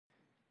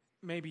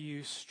Maybe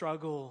you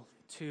struggle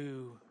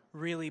to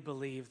really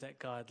believe that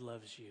God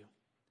loves you.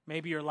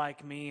 Maybe you're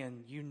like me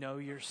and you know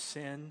your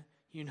sin.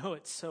 You know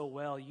it so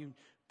well. You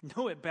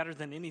know it better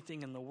than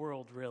anything in the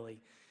world,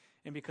 really.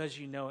 And because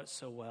you know it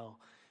so well,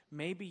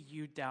 maybe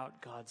you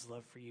doubt God's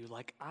love for you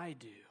like I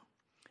do.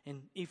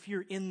 And if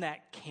you're in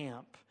that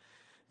camp,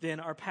 then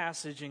our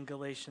passage in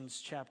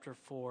Galatians chapter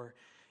 4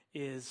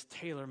 is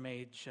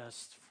tailor-made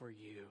just for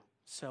you.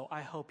 So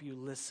I hope you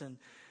listen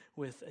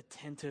with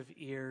attentive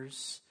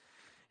ears,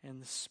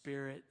 and the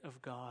Spirit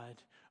of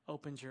God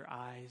opens your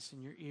eyes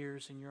and your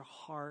ears and your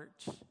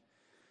heart,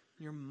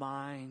 your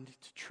mind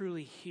to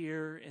truly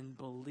hear and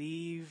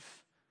believe,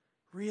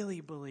 really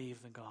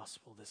believe the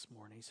gospel this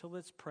morning. So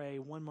let's pray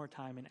one more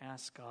time and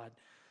ask God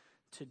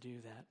to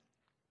do that.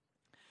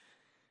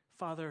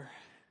 Father,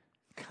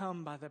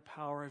 come by the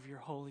power of your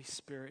Holy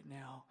Spirit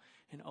now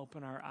and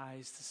open our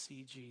eyes to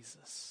see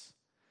Jesus.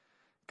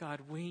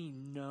 God, we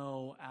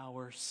know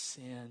our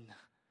sin.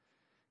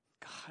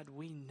 God,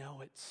 we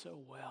know it so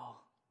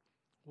well.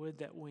 Would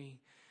that we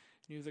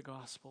knew the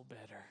gospel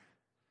better.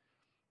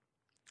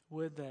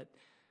 Would that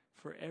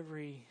for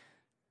every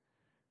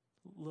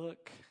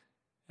look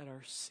at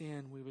our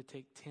sin, we would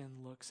take 10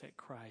 looks at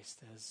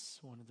Christ, as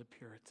one of the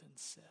Puritans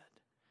said.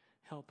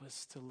 Help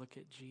us to look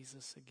at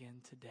Jesus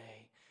again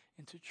today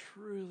and to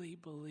truly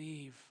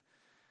believe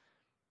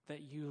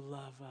that you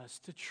love us,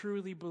 to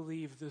truly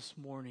believe this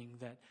morning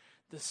that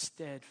the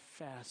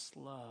steadfast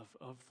love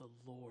of the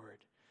Lord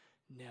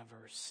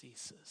never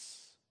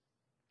ceases.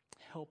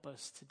 Help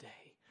us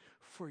today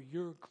for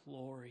your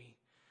glory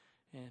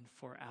and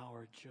for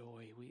our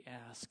joy, we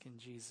ask in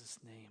Jesus'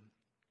 name.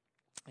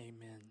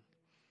 Amen.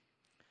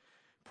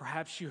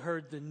 Perhaps you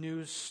heard the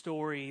news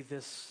story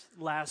this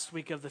last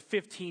week of the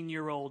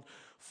 15-year-old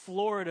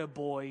Florida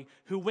boy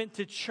who went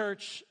to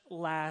church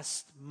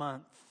last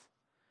month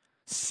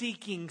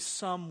seeking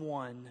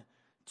someone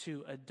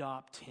to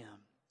adopt him.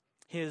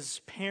 His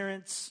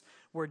parents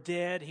were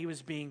dead. He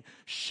was being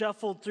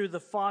shuffled through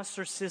the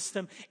foster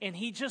system, and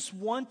he just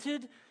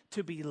wanted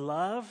to be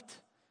loved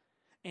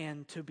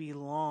and to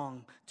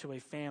belong to a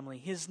family.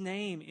 His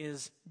name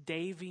is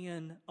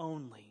Davian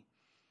Only.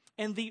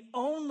 And the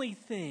only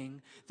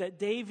thing that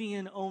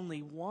Davian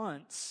Only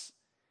wants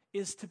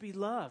is to be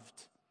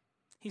loved.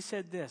 He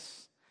said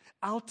this,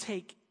 "I'll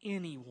take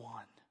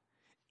anyone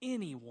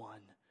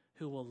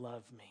who will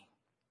love me."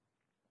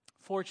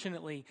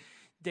 Fortunately,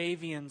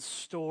 Davian's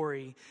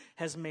story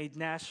has made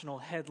national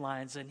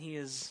headlines, and he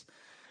has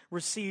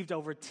received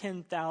over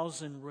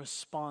 10,000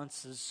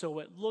 responses. So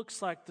it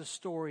looks like the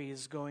story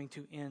is going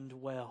to end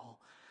well.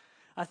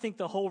 I think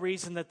the whole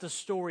reason that the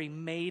story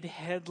made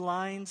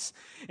headlines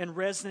and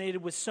resonated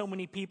with so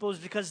many people is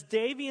because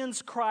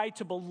Davian's cry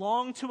to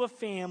belong to a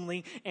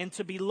family and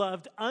to be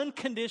loved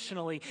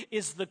unconditionally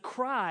is the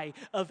cry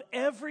of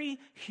every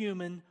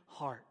human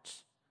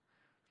heart.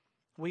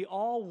 We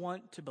all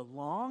want to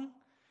belong,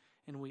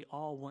 and we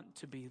all want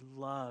to be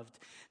loved.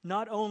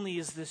 Not only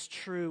is this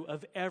true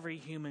of every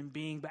human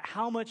being, but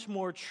how much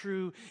more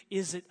true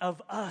is it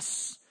of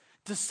us,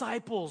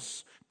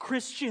 disciples,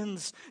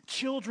 Christians,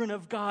 children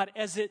of God,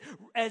 as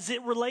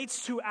it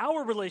relates to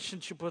our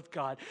relationship with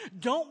God?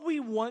 Don't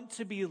we want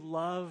to be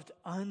loved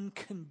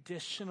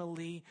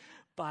unconditionally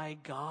by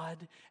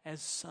God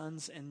as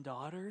sons and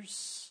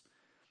daughters?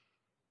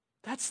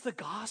 That's the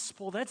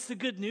gospel. That's the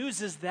good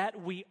news, is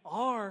that we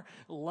are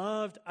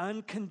loved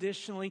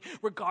unconditionally,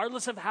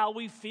 regardless of how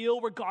we feel,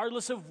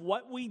 regardless of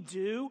what we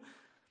do.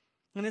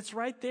 And it's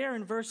right there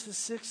in verses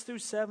 6 through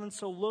 7.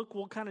 So look,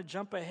 we'll kind of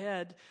jump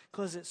ahead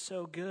because it's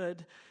so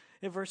good.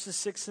 In verses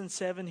 6 and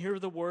 7, hear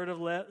the word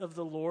of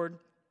the Lord.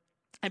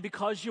 "And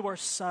because you are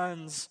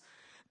sons,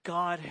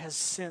 God has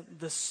sent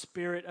the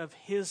Spirit of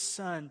His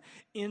Son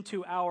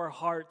into our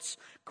hearts,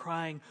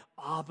 crying,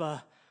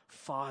 'Abba,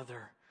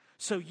 Father.'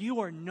 So you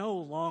are no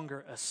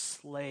longer a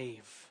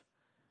slave,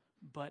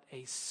 but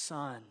a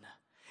son.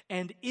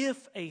 And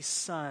if a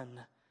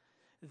son,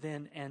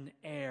 then an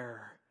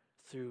heir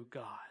through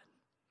God."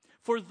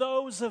 For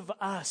those of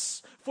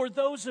us, for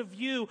those of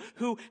you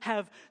who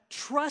have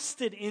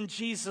trusted in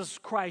Jesus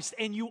Christ,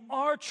 and you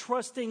are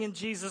trusting in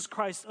Jesus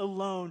Christ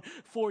alone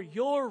for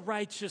your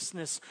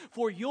righteousness,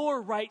 for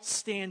your right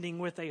standing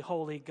with a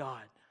holy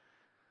God.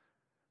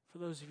 For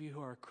those of you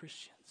who are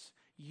Christians,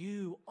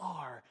 you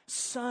are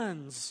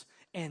sons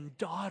and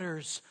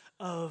daughters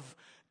of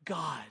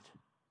God.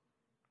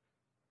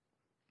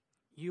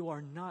 You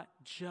are not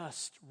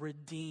just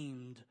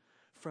redeemed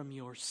from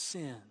your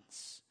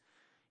sins.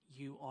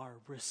 You are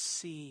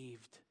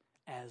received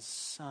as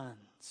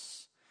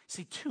sons.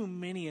 See, too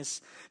many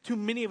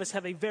of us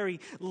have a very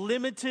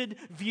limited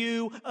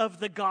view of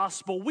the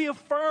gospel. We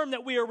affirm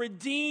that we are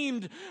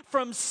redeemed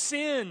from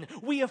sin.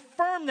 We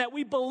affirm that,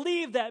 we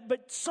believe that,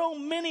 but so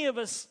many of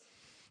us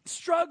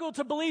struggle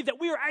to believe that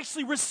we are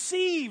actually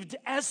received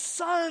as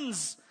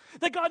sons.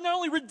 That God not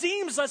only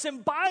redeems us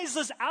and buys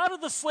us out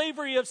of the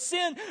slavery of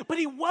sin, but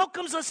He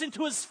welcomes us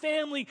into His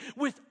family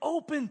with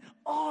open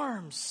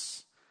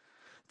arms.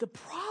 The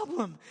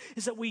problem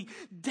is that we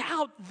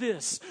doubt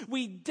this.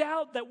 We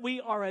doubt that we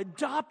are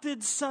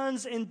adopted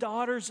sons and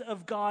daughters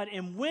of God.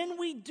 And when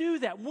we do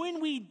that,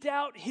 when we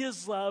doubt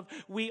His love,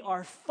 we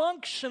are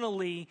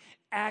functionally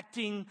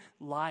acting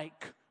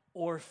like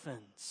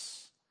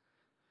orphans.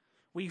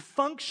 We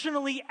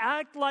functionally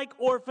act like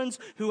orphans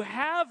who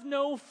have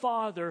no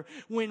father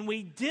when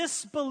we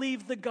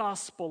disbelieve the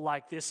gospel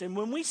like this. And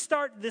when we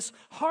start this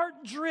heart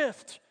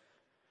drift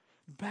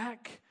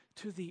back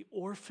to the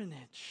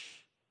orphanage,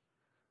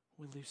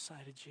 we lose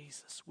sight of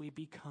Jesus. We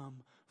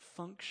become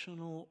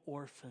functional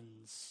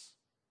orphans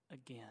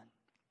again.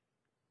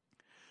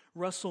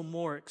 Russell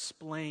Moore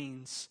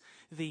explains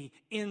the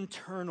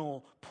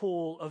internal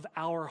pull of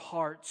our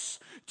hearts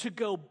to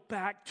go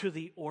back to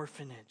the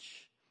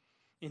orphanage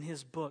in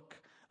his book,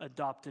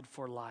 Adopted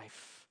for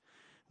Life,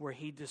 where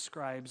he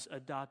describes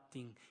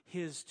adopting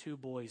his 2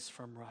 boys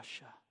from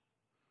Russia.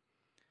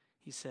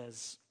 He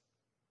says,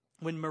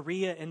 when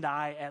Maria and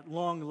I at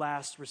long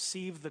last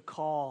received the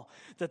call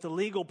that the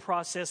legal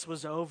process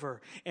was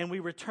over and we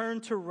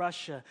returned to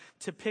Russia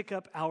to pick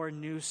up our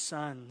new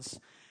sons,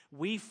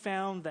 we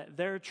found that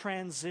their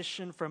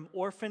transition from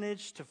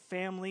orphanage to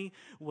family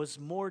was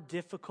more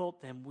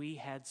difficult than we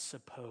had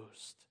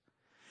supposed.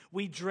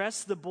 We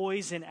dressed the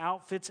boys in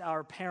outfits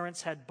our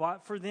parents had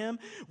bought for them.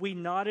 We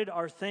nodded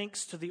our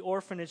thanks to the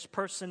orphanage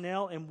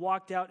personnel and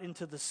walked out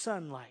into the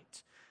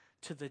sunlight,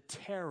 to the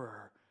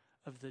terror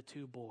of the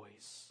 2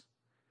 boys.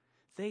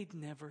 They'd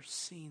never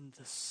seen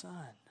the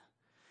sun.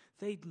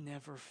 They'd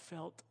never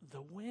felt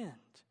the wind.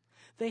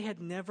 They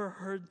had never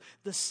heard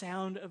the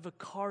sound of a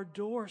car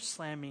door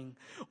slamming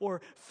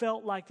or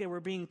felt like they were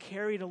being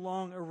carried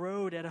along a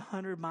road at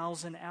 100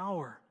 miles an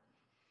hour.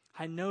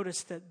 I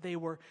noticed that they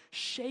were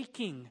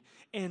shaking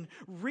and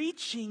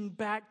reaching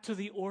back to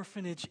the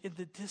orphanage in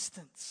the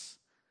distance.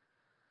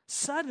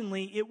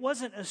 Suddenly, it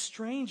wasn't a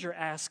stranger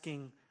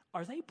asking,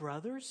 "Are they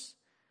brothers?"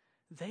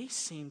 They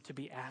seemed to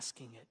be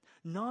asking it,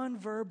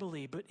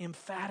 non-verbally but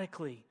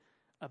emphatically,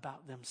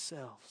 about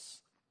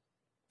themselves.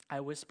 I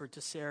whispered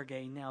to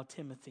Sergei, now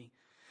Timothy,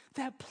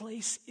 "That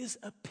place is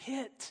a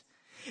pit.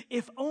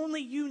 If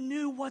only you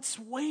knew what's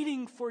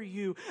waiting for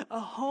you. A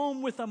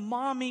home with a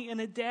mommy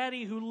and a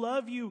daddy who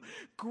love you,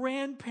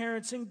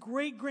 grandparents and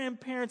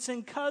great-grandparents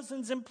and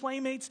cousins and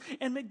playmates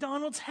and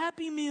McDonald's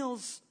Happy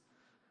Meals."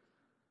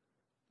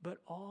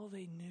 But all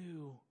they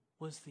knew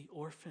was the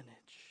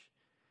orphanage.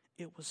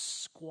 It was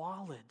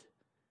squalid,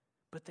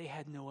 but they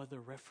had no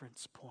other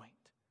reference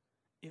point.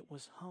 It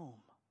was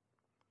home.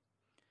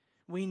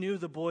 We knew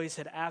the boys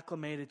had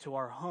acclimated to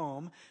our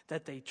home,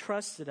 that they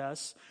trusted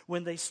us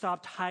when they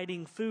stopped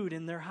hiding food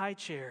in their high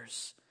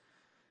chairs.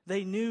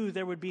 They knew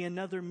there would be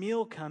another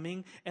meal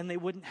coming and they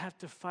wouldn't have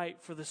to fight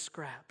for the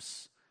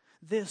scraps.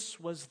 This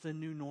was the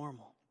new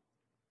normal.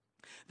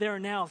 They are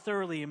now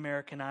thoroughly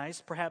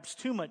Americanized, perhaps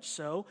too much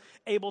so,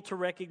 able to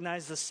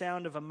recognize the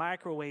sound of a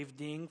microwave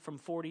ding from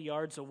 40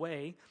 yards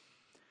away.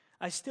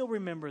 I still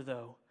remember,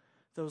 though,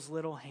 those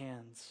little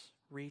hands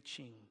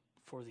reaching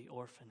for the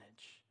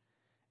orphanage,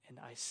 and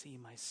I see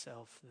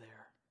myself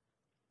there.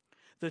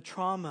 The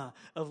trauma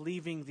of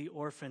leaving the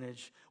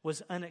orphanage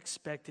was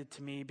unexpected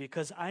to me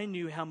because I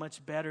knew how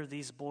much better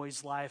these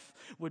boys' life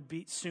would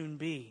soon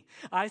be.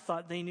 I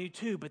thought they knew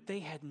too, but they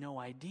had no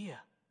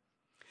idea.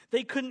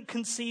 They couldn't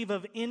conceive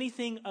of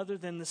anything other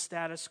than the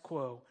status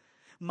quo.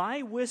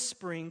 My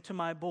whispering to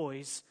my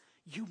boys,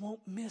 "You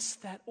won't miss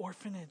that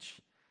orphanage,"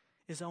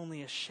 is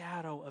only a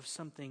shadow of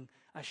something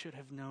I should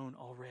have known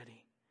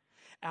already.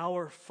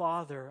 Our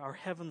Father, our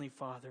Heavenly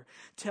Father,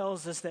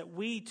 tells us that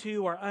we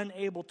too are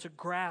unable to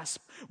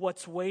grasp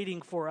what's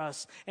waiting for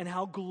us and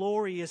how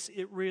glorious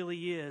it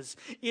really is.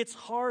 It's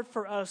hard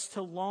for us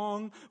to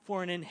long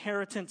for an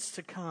inheritance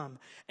to come,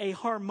 a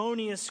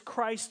harmonious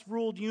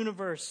Christ-ruled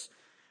universe,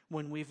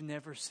 when we've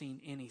never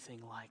seen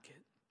anything like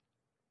it.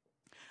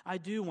 I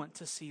do want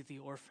to see the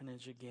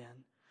orphanage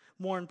again.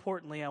 More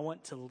importantly, I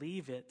want to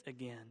leave it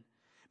again.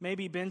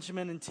 Maybe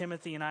Benjamin and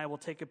Timothy and I will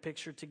take a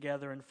picture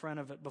together in front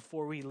of it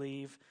before we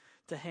leave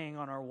to hang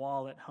on our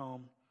wall at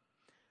home.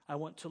 I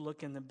want to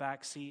look in the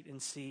back seat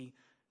and see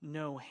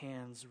no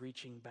hands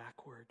reaching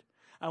backward.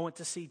 I want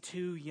to see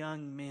 2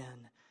 young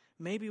men,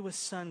 maybe with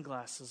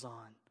sunglasses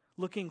on,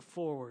 looking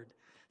forward,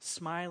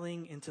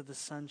 smiling into the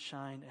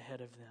sunshine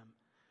ahead of them.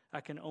 I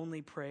can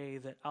only pray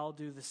that I'll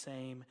do the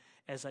same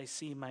as I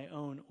see my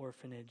own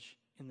orphanage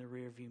in the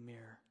rearview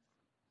mirror.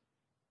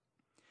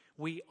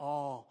 We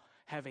all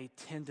have a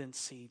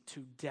tendency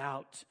to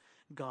doubt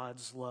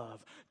God's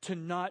love, to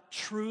not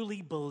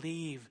truly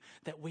believe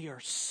that we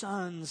are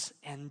sons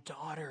and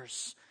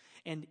daughters.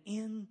 And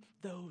in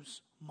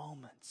those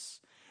moments,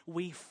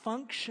 we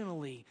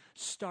functionally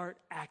start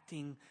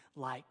acting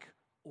like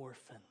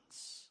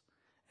orphans.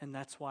 And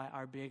that's why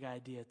our big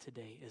idea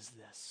today is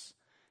this: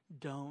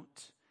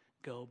 don't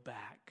go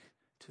back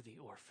to the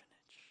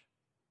orphanage.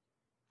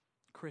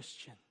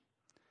 Christian,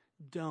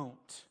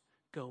 don't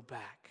go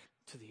back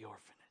to the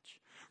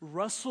orphanage.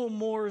 Russell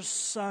Moore's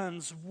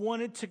sons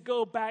wanted to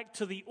go back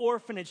to the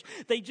orphanage.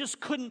 They just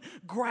couldn't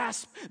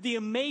grasp the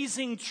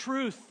amazing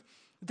truth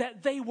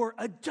that they were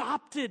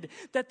adopted,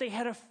 that they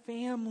had a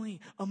family,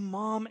 a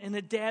mom and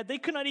a dad. They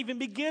could not even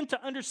begin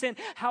to understand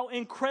how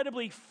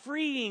incredibly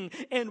freeing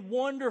and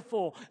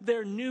wonderful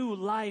their new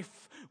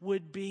life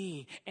would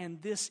be.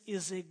 And this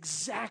is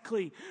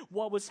exactly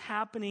what was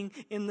happening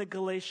in the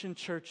Galatian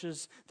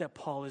churches that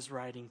Paul is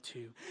writing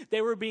to.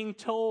 They were being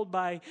told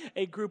by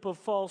a group of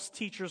false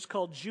teachers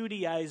called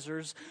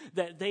Judaizers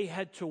that they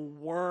had to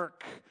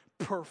work,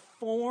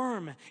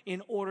 perform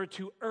in order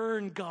to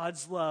earn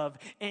God's love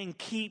and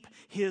keep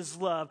His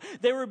love.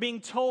 They were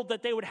being told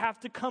that they would have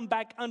to come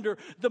back under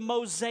the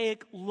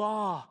Mosaic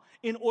law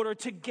in order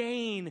to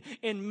gain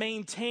and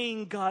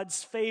maintain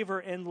God's favor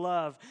and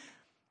love.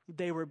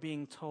 They were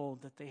being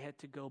told that they had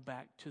to go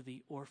back to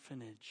the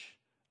orphanage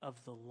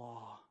of the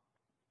law.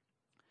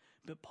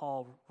 But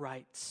Paul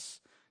writes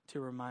to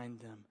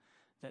remind them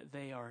that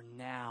they are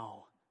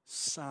now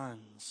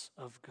sons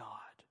of God.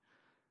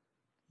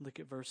 Look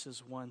at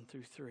verses 1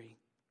 through 3.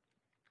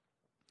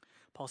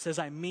 Paul says,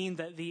 I mean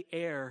that the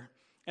heir,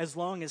 as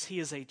long as he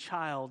is a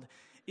child,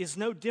 is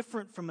no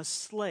different from a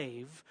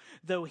slave,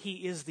 though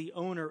he is the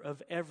owner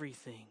of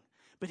everything.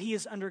 But he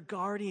is under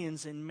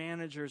guardians and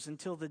managers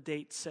until the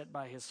date set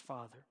by his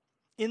father.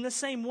 In the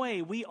same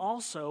way, we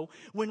also,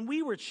 when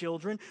we were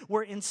children,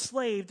 were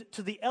enslaved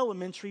to the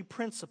elementary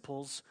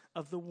principles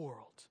of the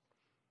world.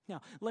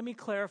 Now, let me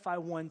clarify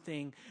one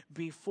thing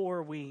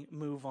before we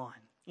move on.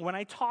 When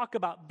I talk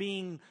about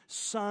being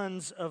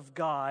sons of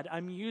God,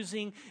 I'm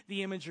using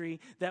the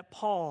imagery that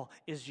Paul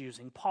is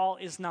using. Paul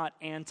is not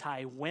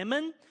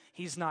anti-women.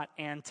 He's not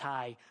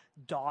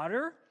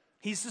anti-daughter.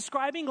 He's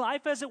describing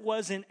life as it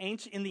was in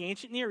the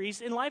ancient Near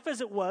East and life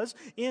as it was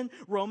in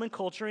Roman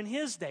culture in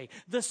his day.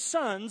 The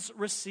sons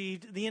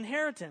received the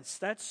inheritance.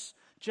 That's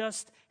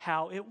just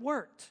how it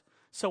worked.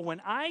 So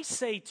when I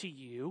say to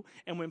you,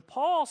 and when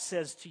Paul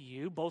says to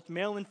you, both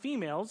male and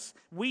females,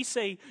 we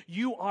say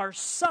you are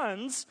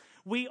sons,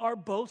 we are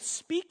both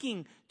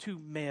speaking to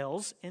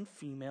males and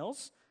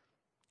females.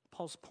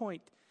 Paul's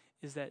point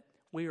is that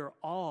we are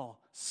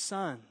all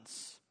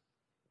sons.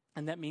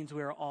 And that means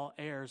we are all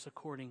heirs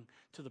according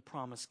to the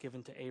promise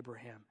given to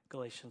Abraham,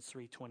 Galatians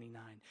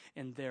 3:29.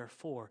 And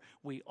therefore,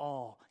 we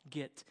all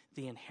get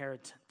the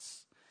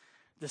inheritance.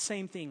 The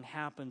same thing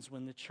happens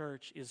when the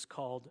church is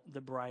called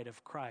the bride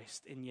of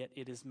Christ, and yet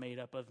it is made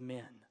up of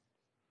men.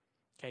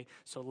 Okay,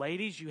 so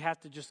ladies, you have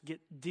to just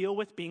deal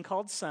with being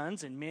called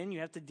sons, and men, you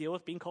have to deal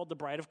with being called the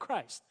bride of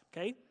Christ.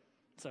 Okay,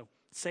 so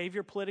save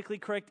your politically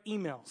correct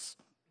emails.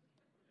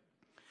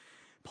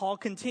 Paul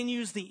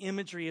continues the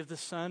imagery of the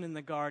son and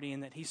the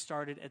guardian that he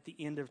started at the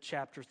end of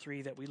chapter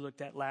 3 that we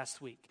looked at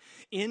last week.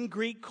 In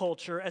Greek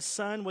culture, a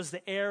son was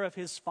the heir of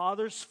his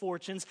father's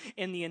fortunes,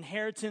 and the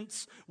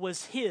inheritance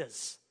was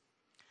his.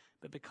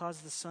 But because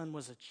the son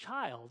was a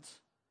child,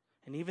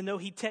 and even though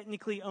he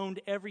technically owned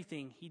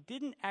everything, he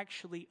didn't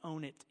actually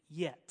own it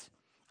yet.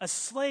 A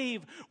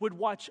slave would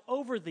watch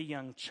over the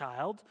young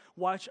child,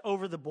 watch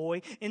over the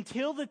boy,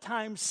 until the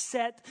time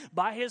set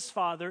by his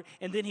father,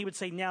 and then he would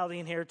say, now the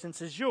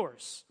inheritance is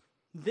yours.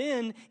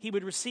 Then he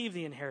would receive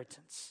the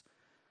inheritance.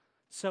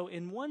 So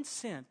in one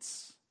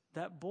sense,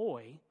 that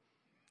boy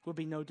would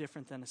be no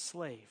different than a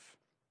slave.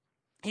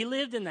 He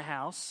lived in the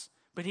house,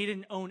 but he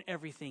didn't own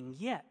everything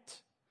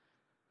yet.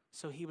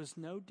 So he was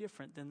no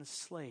different than the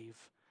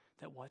slave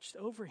that watched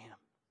over him.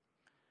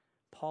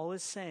 Paul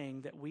is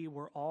saying that we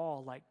were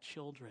all like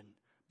children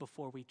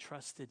before we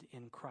trusted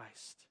in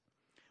Christ.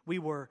 We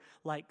were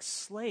like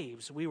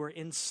slaves. We were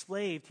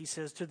enslaved, he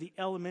says, to the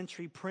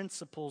elementary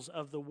principles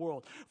of the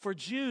world. For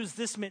Jews,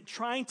 this meant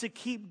trying to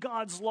keep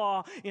God's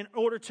law in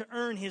order to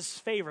earn his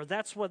favor.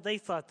 That's what they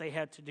thought they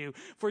had to do.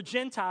 For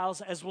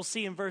Gentiles, as we'll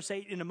see in verse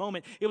 8 in a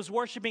moment, it was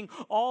worshiping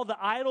all the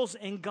idols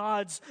and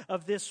gods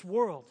of this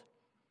world.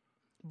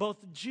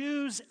 Both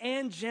Jews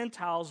and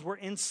Gentiles were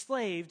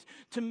enslaved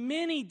to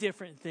many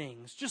different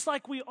things, just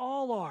like we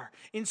all are.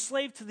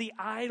 Enslaved to the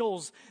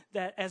idols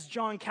that, as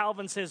John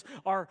Calvin says,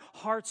 our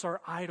hearts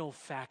are idol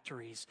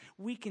factories.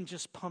 We can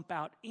just pump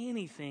out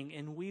anything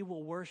and we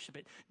will worship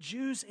it.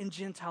 Jews and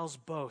Gentiles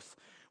both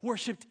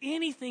worshipped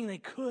anything they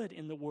could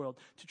in the world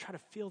to try to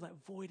fill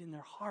that void in their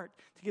heart,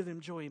 to give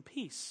them joy and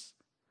peace.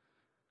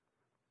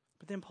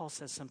 But then Paul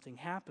says something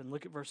happened.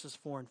 Look at verses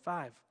 4 and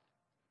 5.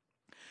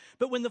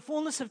 But when the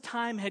fullness of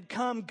time had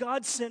come,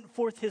 God sent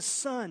forth his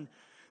son,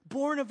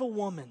 born of a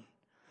woman,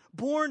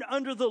 born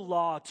under the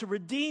law, to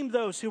redeem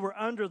those who were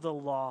under the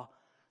law,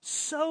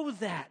 so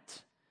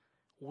that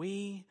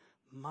we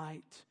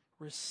might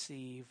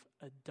receive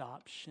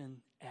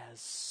adoption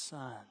as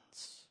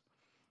sons.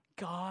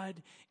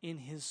 God, in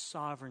his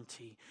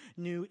sovereignty,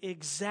 knew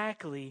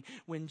exactly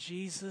when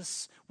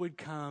Jesus would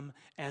come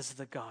as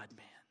the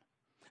God-man.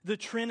 The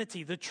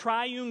Trinity, the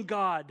triune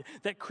God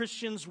that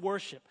Christians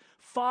worship,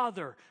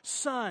 Father,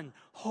 Son,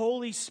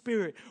 Holy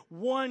Spirit,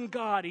 one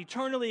God,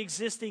 eternally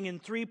existing in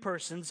three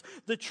persons,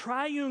 the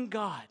triune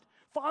God,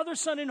 Father,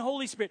 Son, and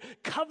Holy Spirit,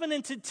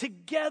 covenanted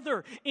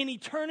together in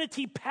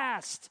eternity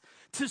past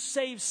to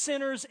save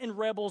sinners and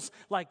rebels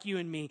like you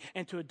and me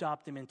and to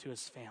adopt them into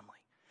his family.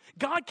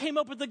 God came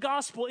up with the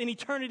gospel in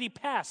eternity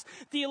past.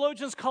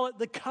 Theologians call it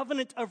the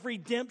covenant of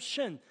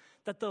redemption,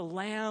 that the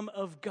Lamb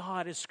of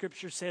God, as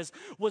Scripture says,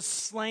 was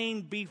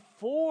slain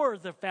before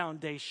the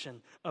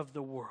foundation of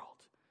the world.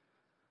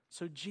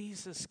 So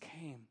Jesus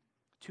came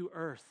to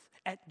earth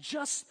at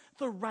just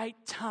the right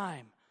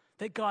time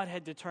that God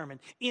had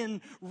determined.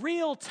 In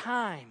real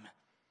time,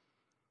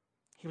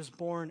 he was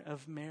born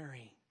of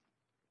Mary,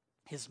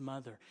 his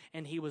mother,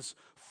 and he was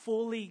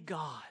fully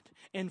God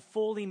and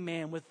fully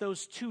man, with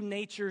those two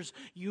natures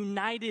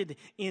united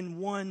in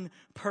one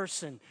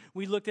person.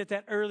 We looked at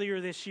that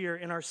earlier this year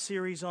in our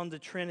series on the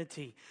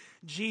Trinity.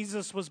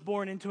 Jesus was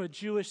born into a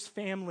Jewish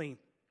family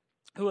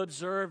who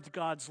observed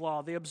God's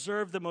law. They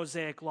observed the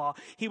Mosaic law.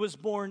 He was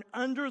born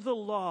under the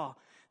law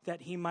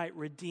that he might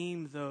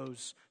redeem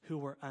those who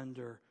were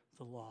under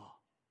the law.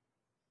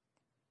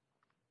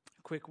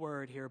 A quick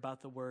word here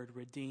about the word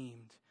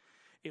redeemed.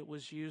 It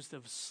was used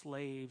of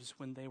slaves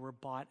when they were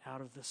bought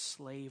out of the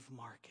slave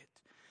market.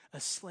 A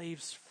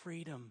slave's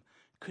freedom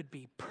could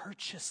be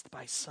purchased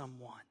by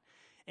someone.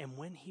 And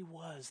when he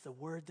was, the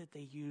word that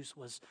they used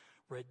was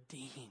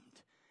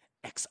redeemed,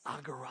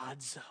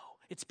 exagorazo.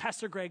 It's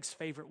Pastor Greg's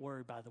favorite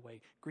word, by the way,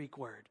 Greek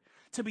word.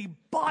 To be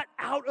bought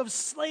out of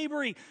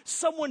slavery.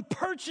 Someone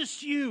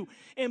purchased you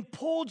and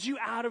pulled you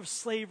out of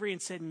slavery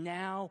and said,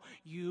 now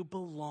you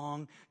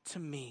belong to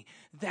me.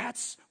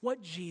 That's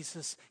what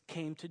Jesus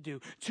came to do,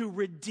 to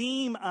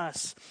redeem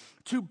us,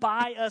 to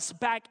buy us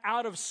back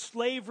out of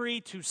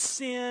slavery to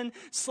sin,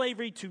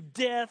 slavery to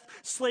death,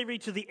 slavery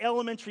to the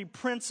elementary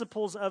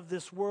principles of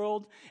this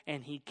world.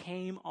 And he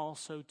came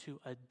also to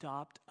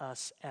adopt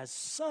us as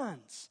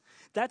sons.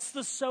 That's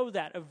the so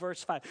that of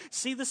verse 5.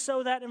 See the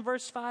so that in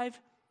verse 5?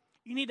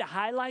 You need to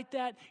highlight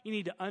that. You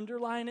need to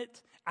underline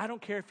it. I don't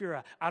care if you're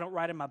a I don't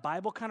write in my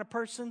Bible kind of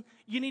person.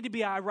 You need to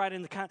be a I write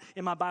in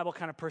my Bible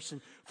kind of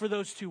person for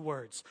those two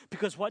words.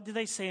 Because what do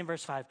they say in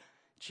verse 5?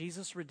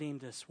 Jesus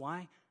redeemed us.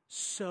 Why?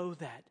 So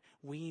that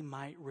we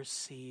might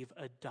receive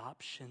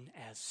adoption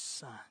as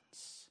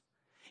sons.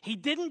 He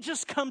didn't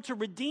just come to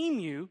redeem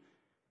you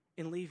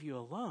and leave you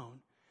alone,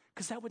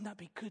 because that would not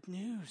be good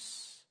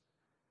news.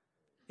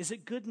 Is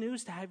it good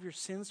news to have your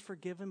sins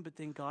forgiven, but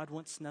then God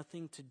wants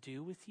nothing to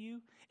do with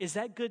you? Is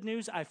that good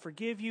news? I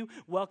forgive you.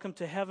 Welcome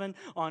to heaven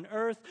on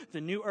earth,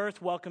 the new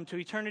earth. Welcome to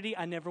eternity.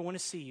 I never want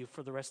to see you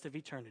for the rest of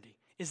eternity.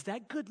 Is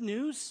that good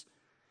news?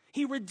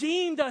 He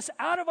redeemed us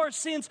out of our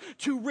sins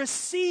to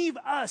receive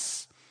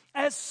us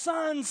as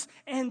sons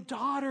and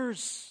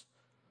daughters.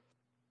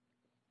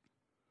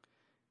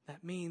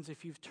 That means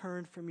if you've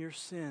turned from your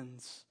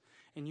sins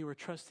and you are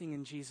trusting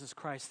in Jesus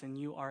Christ, then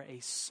you are a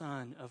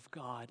son of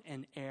God,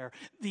 an heir.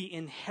 The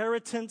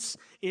inheritance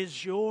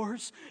is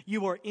yours.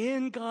 You are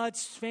in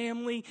God's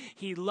family.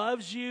 He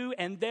loves you,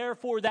 and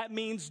therefore that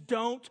means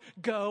don't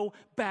go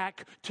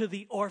back to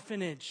the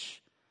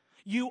orphanage.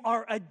 You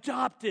are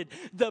adopted.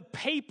 The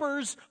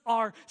papers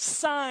are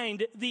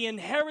signed. The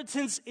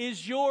inheritance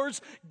is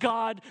yours.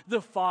 God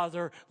the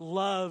Father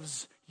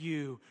loves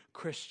you,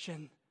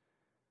 Christian.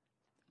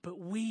 But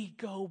we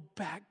go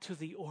back to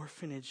the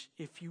orphanage,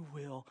 if you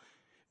will,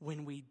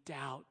 when we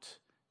doubt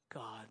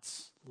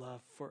God's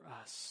love for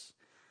us.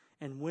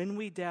 And when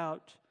we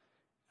doubt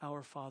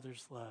our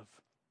Father's love,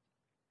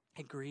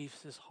 it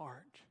grieves his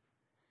heart.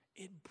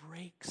 It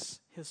breaks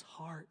his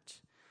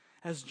heart.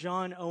 As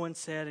John Owen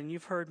said, and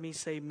you've heard me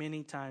say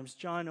many times,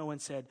 John Owen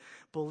said,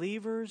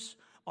 believers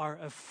are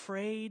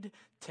afraid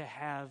to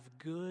have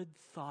good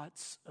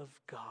thoughts of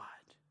God.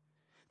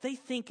 They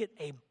think it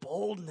a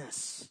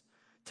boldness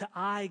to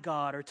eye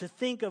God or to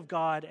think of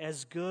God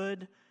as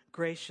good,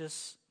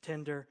 gracious,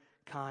 tender,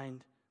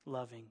 kind,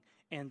 loving.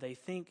 And they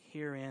think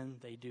herein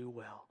they do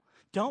well.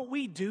 Don't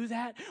we do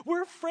that?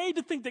 We're afraid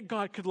to think that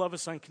God could love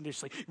us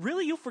unconditionally.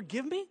 Really? You'll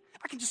forgive me?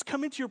 I can just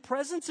come into your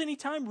presence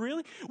anytime?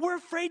 Really? We're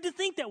afraid to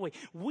think that way.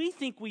 We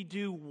think we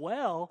do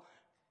well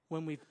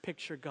when we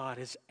picture God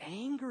as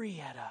angry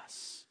at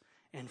us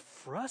and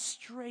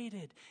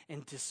frustrated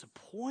and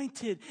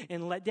disappointed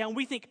and let down.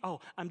 We think, oh,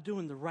 I'm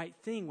doing the right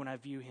thing when I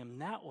view him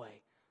that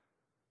way.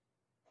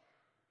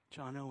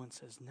 John Owen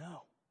says,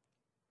 no.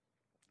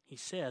 He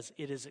says,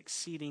 it is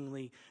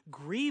exceedingly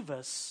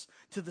grievous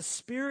to the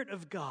Spirit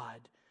of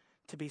God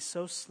to be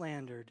so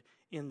slandered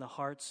in the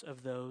hearts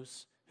of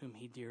those whom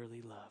he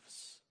dearly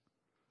loves.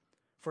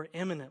 For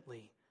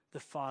eminently the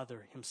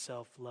Father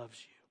himself loves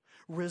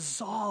you.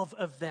 Resolve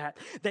of that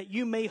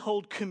you may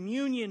hold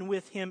communion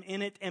with him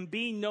in it and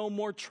be no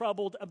more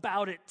troubled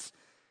about it.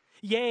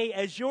 Yea,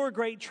 as your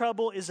great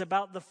trouble is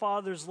about the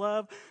Father's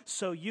love,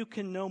 so you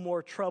can no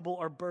more trouble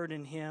or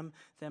burden him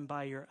than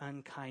by your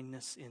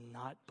unkindness in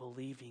not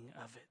believing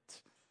of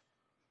it.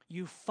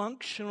 You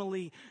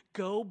functionally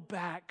go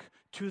back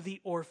to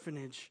the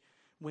orphanage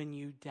when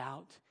you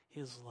doubt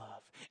his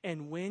love.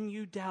 And when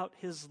you doubt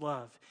his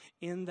love,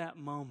 in that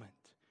moment,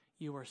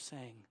 you are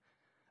saying,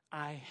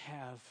 I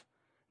have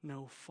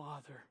no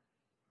father.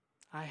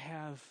 I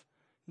have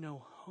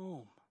no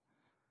home.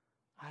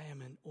 I am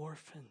an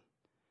orphan.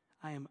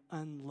 I am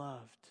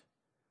unloved.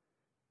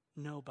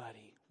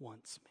 Nobody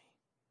wants me.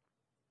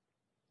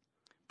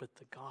 But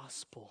the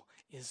gospel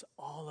is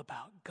all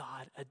about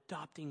God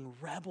adopting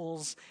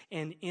rebels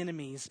and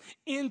enemies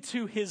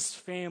into his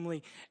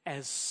family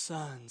as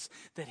sons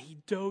that he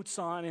dotes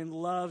on and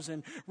loves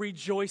and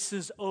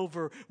rejoices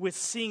over with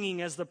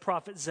singing, as the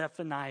prophet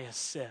Zephaniah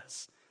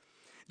says.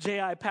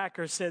 J.I.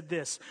 Packer said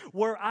this: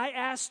 "Were I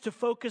asked to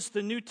focus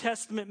the New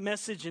Testament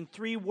message in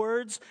 3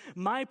 words,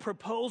 my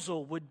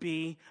proposal would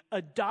be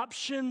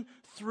adoption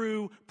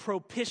through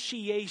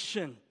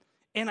propitiation.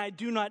 And I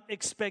do not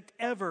expect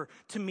ever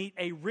to meet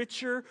a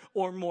richer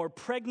or more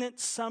pregnant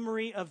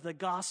summary of the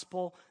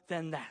gospel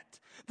than that."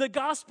 The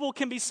gospel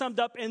can be summed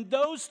up in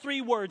those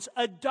 3 words: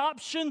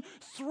 adoption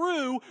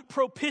through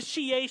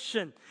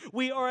propitiation.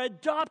 We are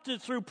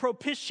adopted through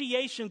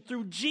propitiation,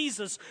 through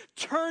Jesus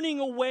turning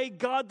away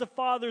God the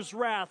Father's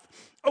wrath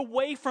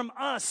away from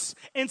us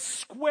and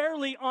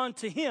squarely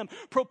onto him.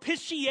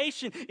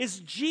 Propitiation is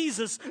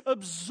Jesus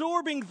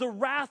absorbing the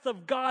wrath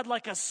of God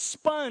like a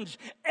sponge,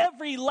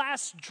 every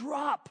last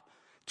drop,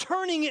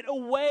 turning it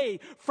away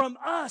from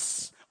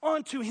us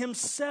onto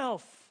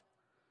himself.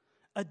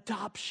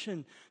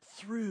 Adoption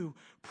through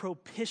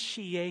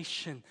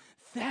propitiation.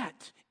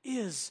 That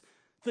is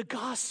the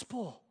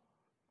gospel.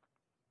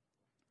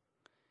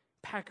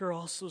 Packer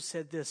also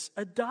said this: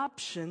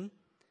 adoption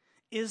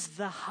is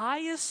the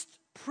highest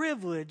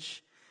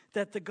privilege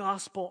that the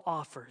gospel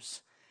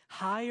offers,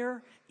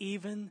 higher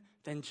even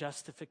than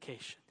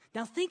justification.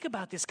 Now think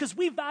about this, because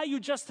we value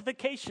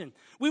justification.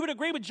 We would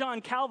agree with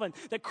John Calvin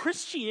that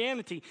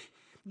Christianity,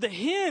 the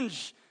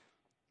hinge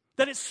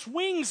that it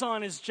swings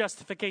on is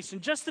justification.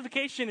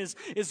 Justification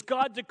is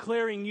God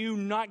declaring you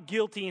not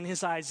guilty in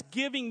his eyes,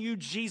 giving you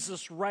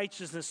Jesus'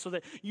 righteousness so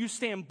that you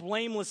stand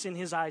blameless in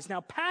his eyes.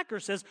 Now, Packer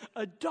says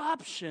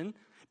adoption,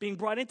 being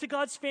brought into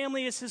God's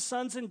family as his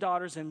sons and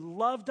daughters and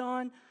loved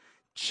on,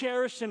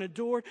 cherished and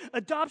adored.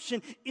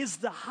 Adoption is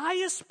the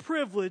highest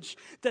privilege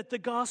that the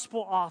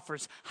gospel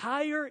offers,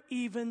 higher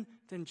even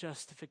than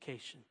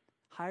justification,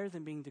 higher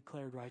than being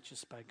declared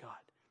righteous by God.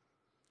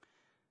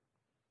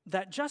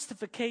 That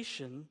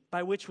justification,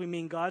 by which we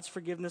mean God's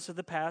forgiveness of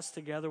the past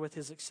together with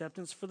his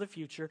acceptance for the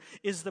future,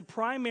 is the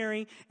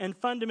primary and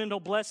fundamental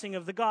blessing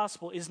of the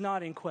gospel, is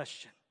not in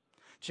question.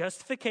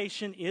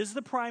 Justification is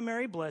the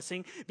primary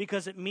blessing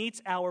because it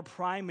meets our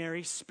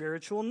primary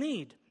spiritual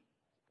need.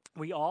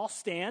 We all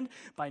stand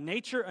by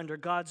nature under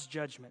God's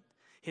judgment.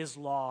 His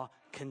law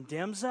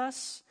condemns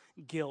us,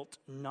 guilt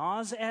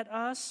gnaws at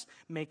us,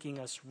 making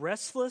us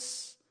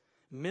restless,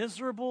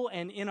 miserable,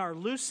 and in our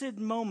lucid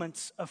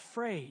moments,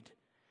 afraid.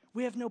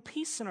 We have no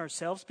peace in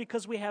ourselves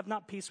because we have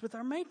not peace with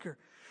our Maker.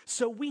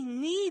 So we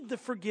need the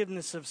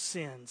forgiveness of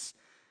sins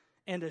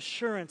and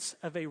assurance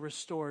of a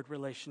restored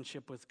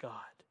relationship with God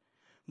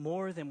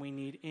more than we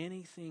need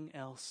anything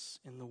else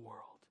in the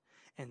world.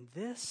 And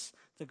this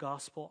the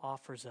gospel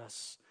offers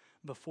us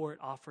before it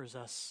offers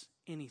us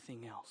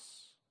anything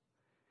else.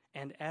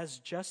 And as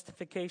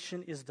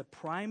justification is the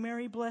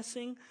primary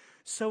blessing,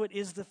 so it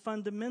is the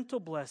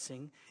fundamental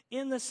blessing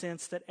in the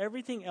sense that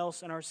everything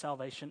else in our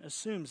salvation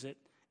assumes it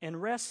and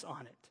rests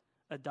on it,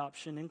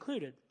 adoption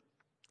included.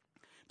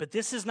 But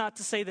this is not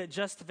to say that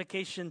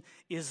justification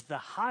is the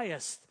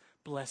highest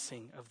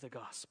blessing of the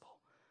gospel.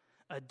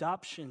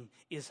 Adoption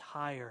is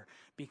higher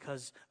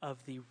because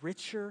of the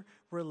richer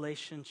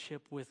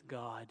relationship with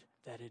God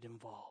that it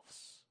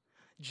involves.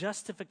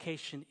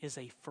 Justification is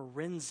a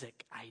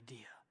forensic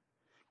idea,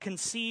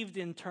 conceived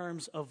in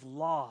terms of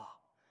law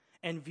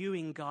and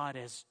viewing God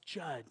as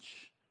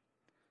judge.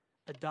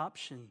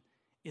 Adoption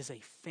is a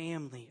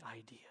family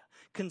idea,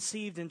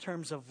 conceived in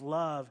terms of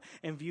love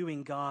and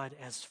viewing God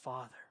as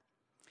Father.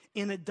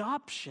 In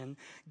adoption,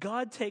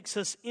 God takes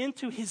us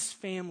into his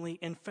family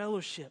and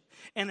fellowship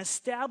and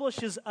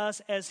establishes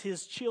us as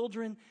his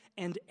children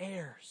and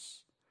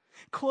heirs.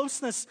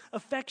 Closeness,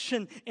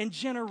 affection, and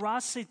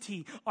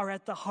generosity are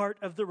at the heart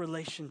of the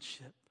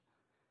relationship.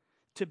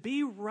 To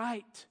be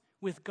right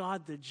with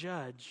God the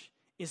judge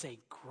is a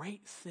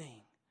great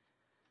thing,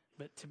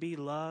 but to be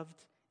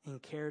loved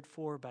and cared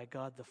for by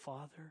God the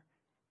Father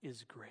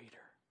is greater.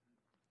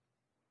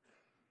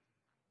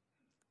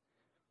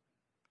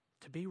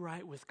 To be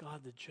right with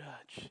God the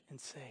judge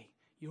and say,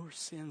 your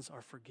sins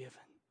are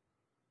forgiven.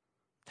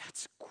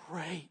 That's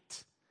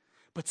great.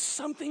 But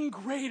something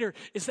greater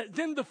is that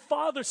then the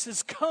Father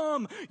says,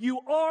 come,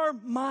 you are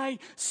my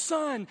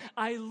son.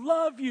 I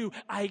love you.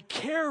 I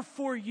care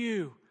for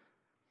you.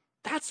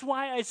 That's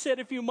why I said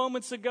a few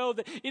moments ago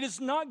that it is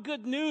not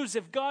good news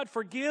if God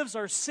forgives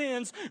our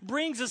sins,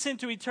 brings us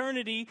into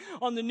eternity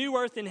on the new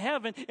earth in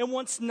heaven, and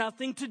wants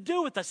nothing to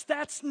do with us.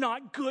 That's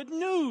not good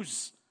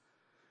news.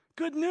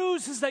 Good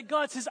news is that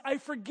God says, I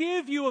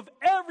forgive you of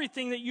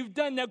everything that you've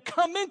done. Now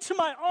come into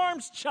my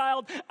arms,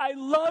 child. I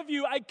love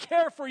you. I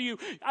care for you.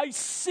 I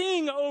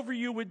sing over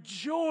you with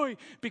joy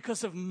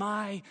because of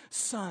my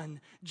son,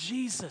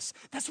 Jesus.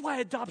 That's why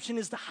adoption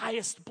is the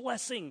highest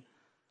blessing.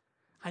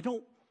 I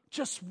don't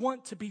just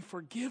want to be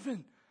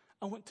forgiven.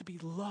 I want to be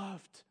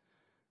loved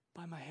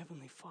by my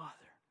Heavenly Father.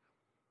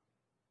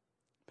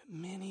 But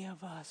many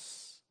of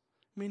us,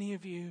 many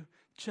of you,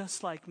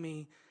 just like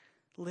me,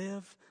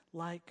 live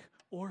like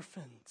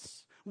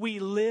orphans. We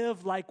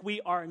live like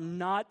we are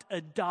not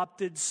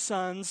adopted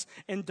sons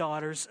and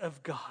daughters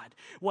of God.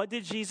 What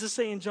did Jesus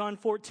say in John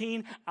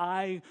 14?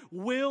 I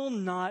will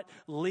not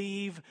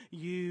leave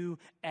you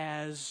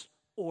as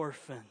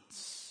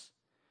orphans.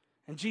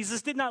 And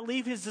Jesus did not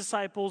leave his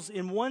disciples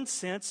in one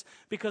sense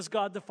because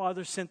God the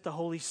Father sent the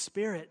Holy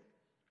Spirit,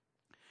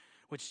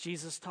 which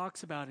Jesus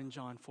talks about in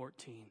John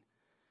 14.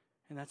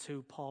 And that's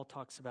who Paul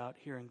talks about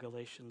here in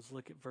Galatians.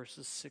 Look at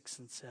verses 6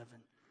 and 7.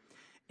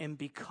 And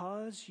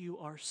because you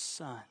are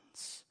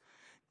sons,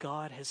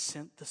 God has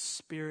sent the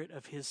Spirit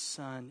of his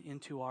Son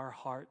into our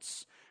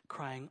hearts,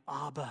 crying,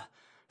 Abba,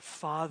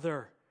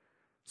 Father.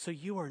 So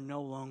you are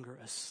no longer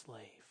a slave,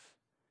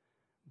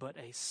 but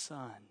a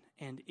son.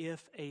 And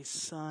if a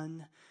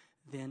son,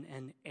 then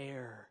an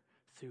heir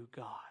through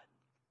God.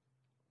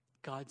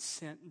 God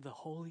sent the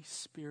Holy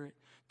Spirit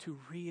to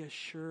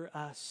reassure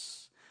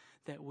us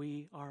that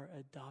we are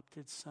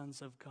adopted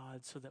sons of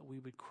God so that we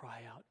would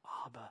cry out,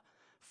 Abba,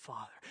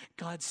 Father.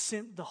 God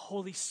sent the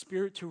Holy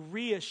Spirit to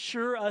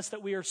reassure us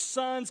that we are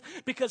sons,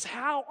 because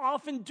how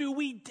often do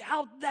we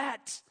doubt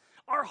that?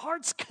 Our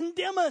hearts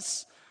condemn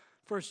us.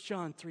 1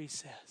 John 3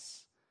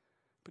 says,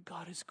 but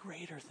God is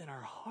greater than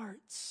our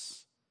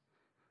hearts.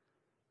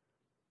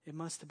 It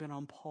must have been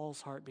on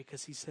Paul's heart,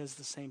 because he says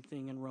the same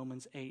thing in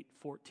Romans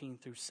 8:14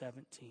 through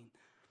 17.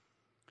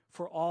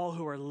 For all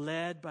who are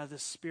led by the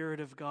Spirit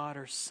of God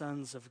are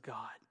sons of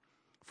God.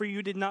 For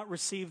you did not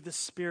receive the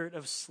spirit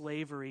of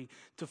slavery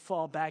to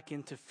fall back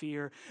into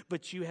fear,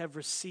 but you have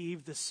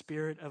received the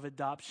Spirit of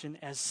adoption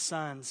as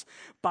sons,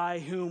 by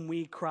whom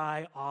we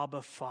cry,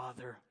 Abba,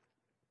 Father.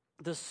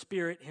 The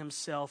Spirit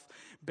himself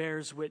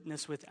bears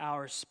witness with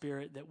our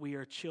spirit that we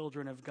are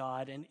children of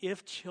God, and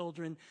if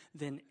children,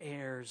 then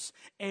heirs,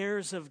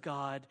 heirs of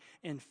God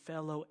and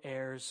fellow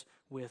heirs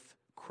with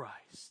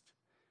Christ.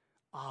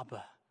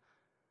 Abba,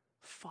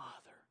 Father.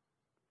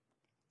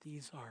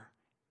 These are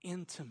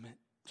intimate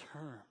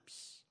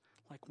terms.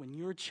 Like when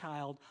your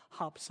child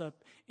hops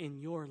up in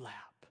your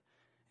lap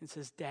and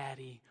says,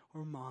 Daddy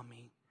or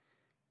Mommy,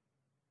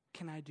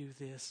 can I do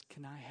this?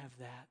 Can I have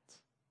that?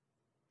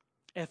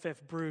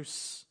 F.F.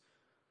 Bruce,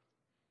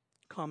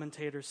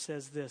 commentator,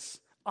 says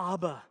this: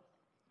 Abba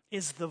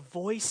is the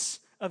voice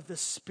of the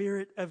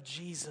Spirit of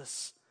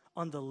Jesus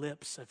on the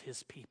lips of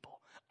his people.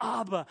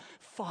 Abba,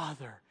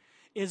 Father,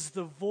 is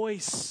the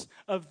voice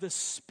of the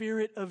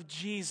Spirit of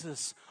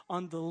Jesus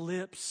on the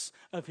lips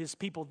of his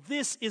people.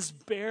 This is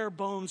bare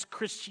bones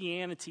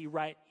Christianity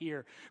right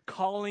here,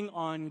 calling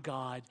on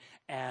God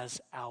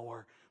as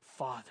our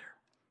Father.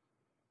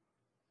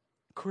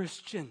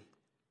 Christian,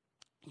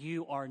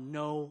 you are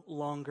no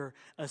longer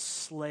a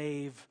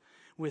slave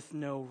with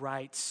no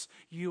rights.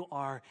 You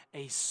are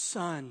a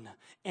son,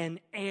 an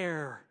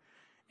heir,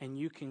 and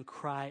you can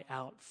cry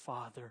out,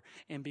 Father.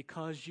 And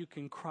because you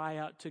can cry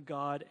out to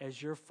God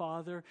as your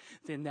Father,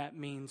 then that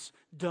means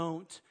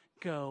don't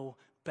go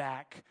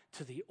back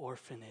to the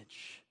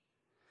orphanage.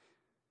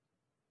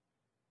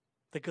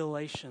 The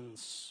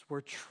Galatians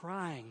were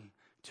trying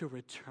to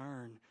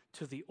return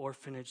to the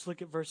orphanage.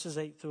 Look at verses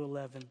 8 through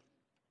 11.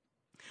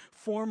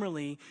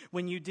 Formerly,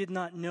 when you did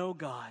not know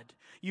God,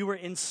 you were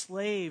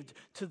enslaved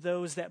to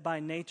those that by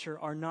nature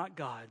are not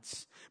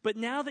God's. But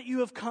now that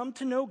you have come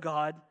to know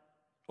God,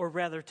 or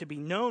rather to be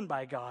known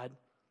by God,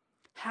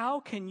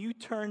 how can you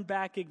turn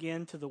back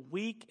again to the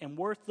weak and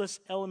worthless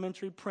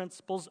elementary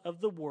principles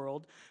of the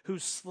world,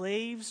 whose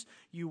slaves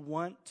you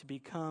want to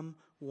become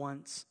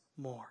once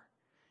more?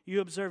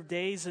 You observe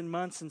days and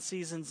months and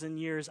seasons and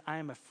years. I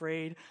am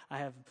afraid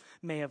I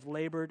may have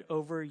labored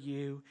over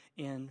you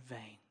in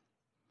vain.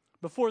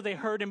 Before they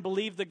heard and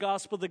believed the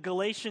gospel, the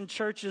Galatian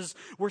churches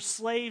were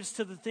slaves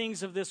to the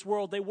things of this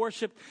world. They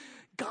worshiped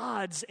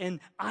gods and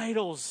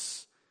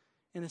idols.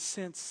 In a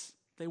sense,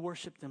 they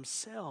worshiped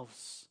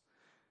themselves.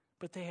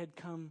 But they had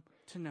come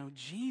to know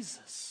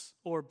Jesus.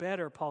 Or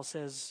better, Paul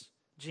says,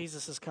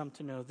 Jesus has come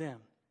to know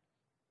them.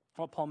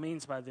 What Paul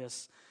means by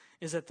this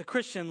is that the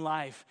Christian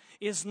life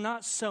is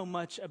not so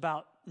much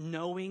about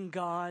knowing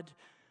God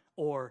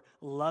or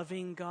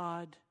loving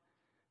God,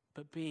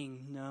 but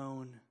being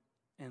known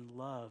and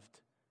loved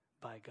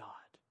by God.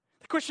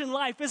 The Christian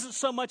life isn't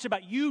so much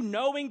about you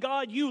knowing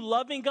God, you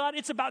loving God.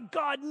 It's about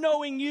God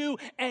knowing you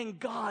and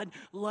God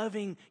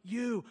loving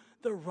you,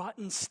 the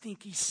rotten,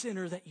 stinky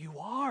sinner that you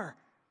are.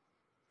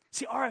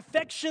 See, our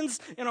affections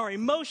and our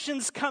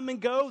emotions come and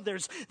go.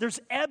 There's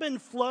ebb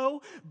and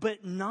flow,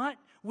 but not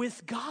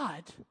with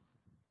God.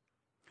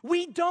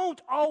 We don't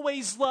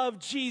always love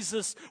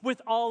Jesus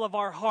with all of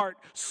our heart,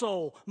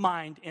 soul,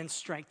 mind, and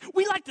strength.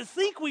 We like to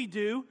think we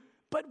do,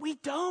 but we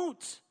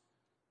don't.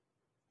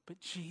 But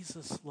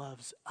Jesus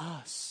loves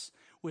us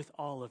with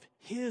all of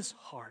his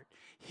heart,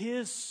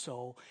 his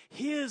soul,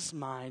 his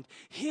mind,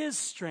 his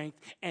strength,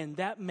 and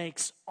that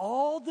makes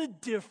all the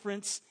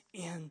difference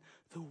in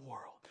the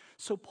world.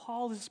 So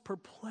Paul is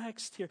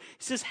perplexed here.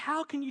 He says,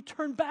 how can you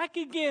turn back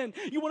again?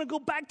 You want to go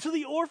back to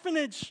the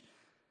orphanage?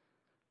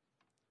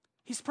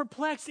 He's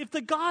perplexed. If the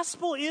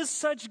gospel is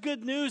such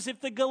good news, if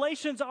the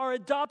Galatians are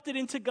adopted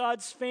into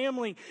God's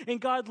family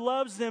and God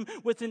loves them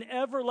with an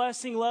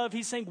everlasting love,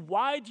 he's saying,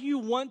 why do you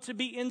want to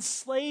be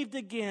enslaved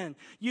again?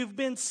 You've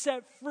been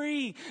set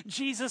free.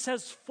 Jesus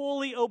has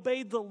fully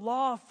obeyed the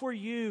law for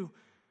you.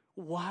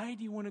 Why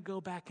do you want to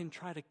go back and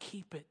try to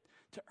keep it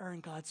to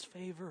earn God's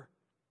favor?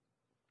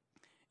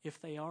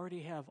 If they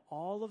already have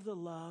all of the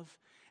love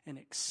and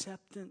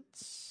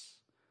acceptance,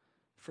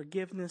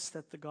 forgiveness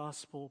that the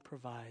gospel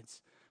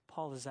provides,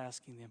 Paul is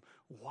asking them,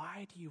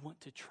 why do you want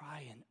to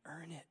try and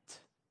earn it?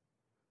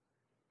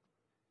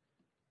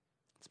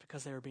 It's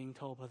because they were being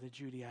told by the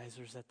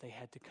Judaizers that they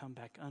had to come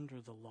back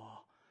under the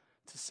law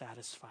to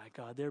satisfy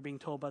God. They were being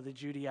told by the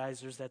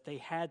Judaizers that they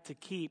had to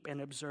keep and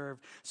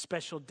observe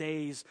special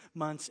days,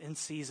 months, and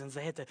seasons.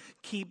 They had to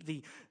keep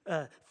the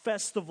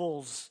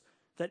festivals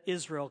that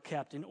Israel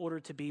kept in order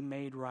to be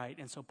made right.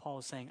 And so Paul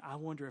is saying, I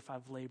wonder if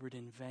I've labored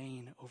in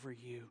vain over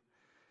you.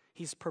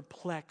 He's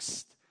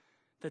perplexed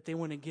that they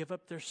want to give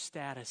up their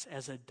status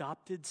as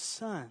adopted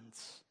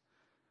sons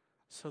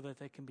so that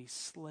they can be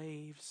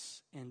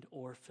slaves and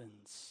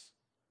orphans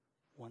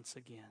once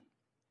again.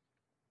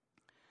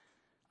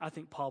 I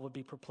think Paul would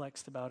be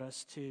perplexed about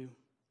us too,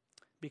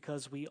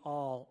 because we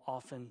all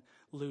often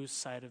lose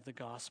sight of the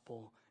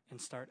gospel and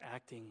start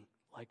acting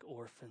like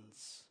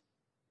orphans.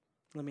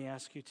 Let me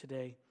ask you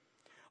today,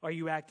 are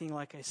you acting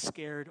like a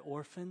scared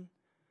orphan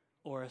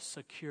or a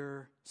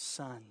secure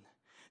son?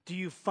 Do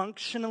you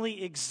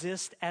functionally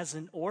exist as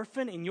an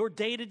orphan in your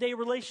day-to-day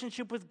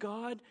relationship with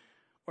God,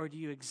 or do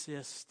you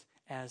exist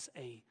as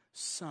a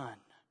son?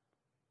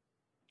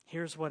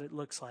 Here's what it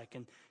looks like,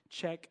 and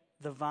check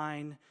the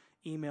Vine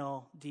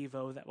email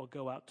Devo that will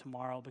go out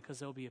tomorrow, because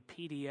there'll be a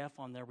PDF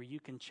on there where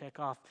you can check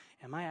off,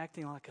 am I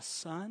acting like a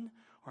son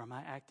or am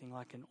I acting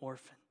like an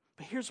orphan?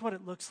 But here's what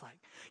it looks like.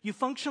 You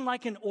function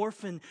like an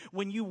orphan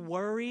when you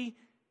worry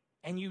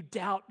and you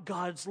doubt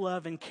God's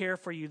love and care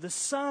for you. The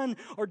son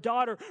or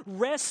daughter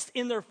rests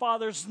in their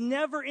father's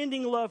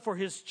never-ending love for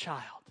his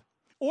child.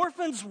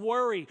 Orphans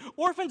worry.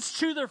 Orphans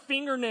chew their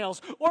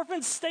fingernails.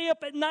 Orphans stay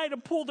up at night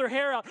and pull their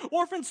hair out.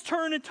 Orphans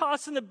turn and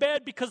toss in the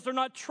bed because they're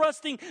not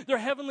trusting their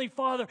heavenly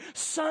Father.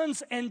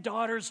 Sons and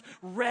daughters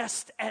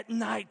rest at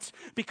night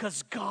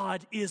because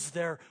God is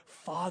their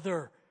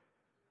Father.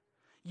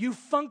 You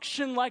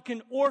function like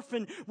an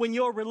orphan when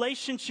your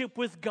relationship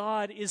with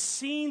God is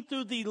seen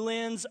through the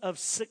lens of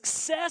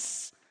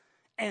success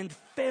and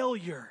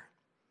failure.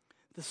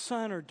 The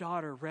son or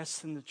daughter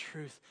rests in the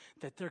truth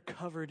that they're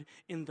covered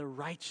in the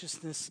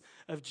righteousness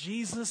of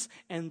Jesus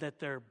and that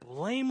they're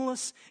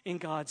blameless in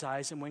God's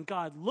eyes. And when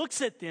God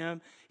looks at them,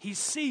 he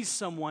sees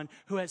someone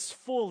who has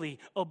fully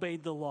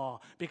obeyed the law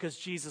because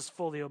Jesus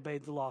fully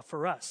obeyed the law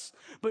for us.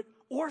 But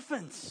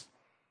orphans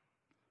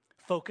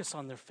focus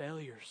on their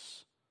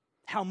failures,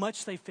 how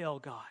much they fail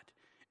God,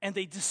 and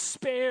they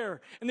despair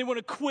and they want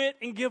to quit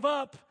and give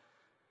up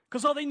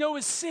because all they know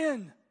is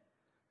sin.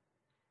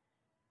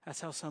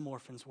 That's how some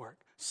orphans work.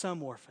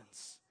 Some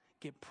orphans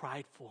get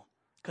prideful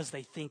because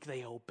they think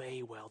they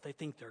obey well. They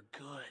think they're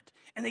good.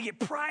 And they get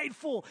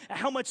prideful at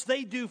how much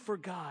they do for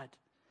God.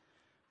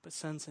 But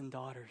sons and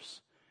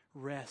daughters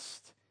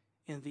rest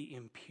in the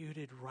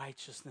imputed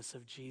righteousness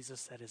of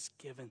Jesus that is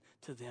given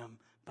to them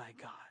by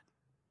God.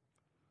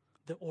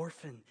 The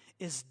orphan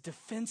is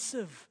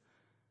defensive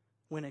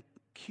when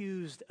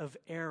accused of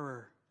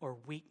error or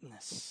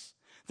weakness.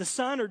 The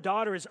son or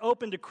daughter is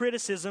open to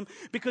criticism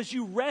because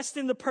you rest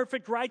in the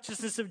perfect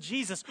righteousness of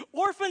Jesus.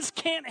 Orphans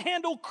can't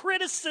handle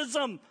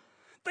criticism.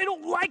 They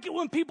don't like it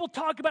when people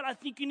talk about, I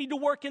think you need to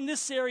work in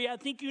this area. I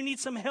think you need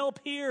some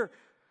help here.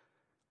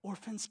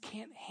 Orphans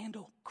can't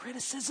handle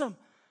criticism.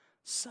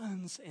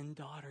 Sons and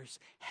daughters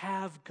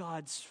have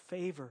God's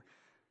favor,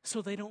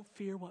 so they don't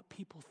fear what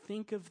people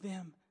think of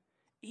them,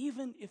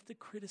 even if the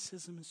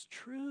criticism is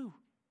true.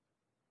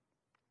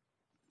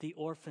 The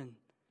orphan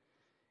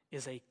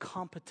is a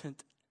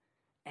competent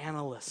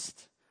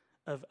analyst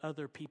of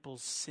other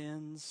people's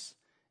sins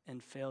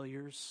and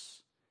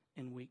failures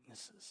and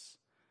weaknesses.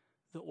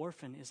 The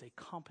orphan is a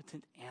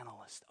competent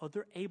analyst. Oh,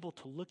 they're able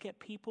to look at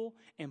people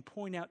and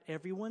point out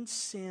everyone's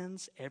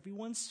sins,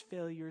 everyone's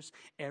failures,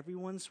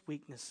 everyone's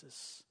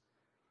weaknesses.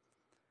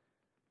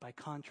 By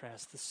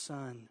contrast, the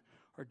son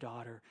or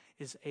daughter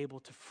is able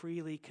to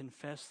freely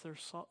confess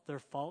their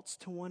faults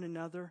to one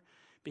another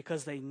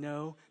because they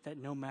know that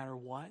no matter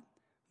what,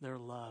 they're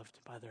loved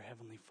by their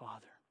heavenly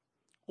Father.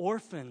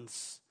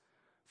 Orphans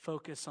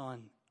focus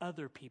on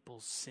other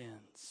people's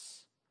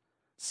sins.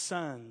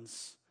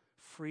 Sons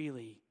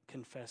freely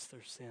confess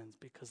their sins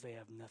because they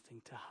have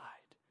nothing to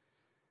hide.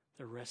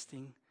 They're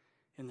resting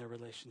in their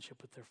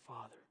relationship with their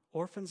Father.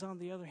 Orphans, on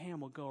the other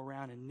hand, will go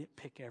around and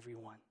nitpick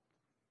everyone.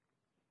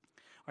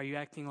 Are you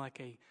acting like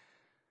a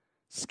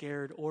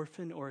scared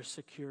orphan or a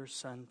secure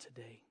son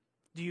today?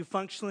 Do you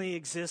functionally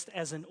exist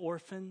as an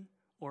orphan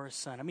or a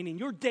son? I mean, in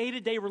your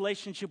day-to-day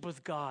relationship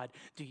with God,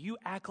 do you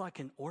act like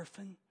an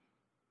orphan?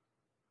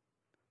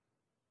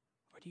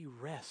 Or do you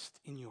rest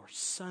in your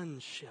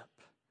sonship?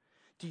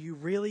 Do you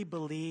really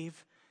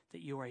believe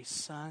that you are a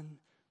son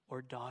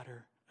or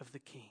daughter of the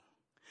King?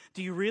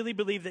 Do you really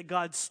believe that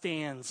God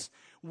stands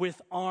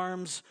with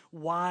arms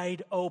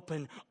wide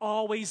open,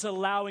 always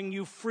allowing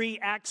you free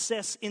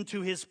access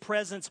into his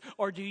presence?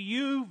 Or do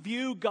you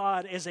view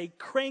God as a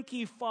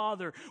cranky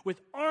father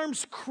with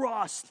arms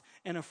crossed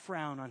and a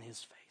frown on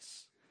his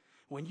face?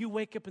 When you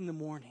wake up in the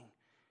morning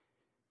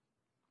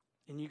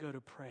and you go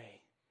to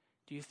pray,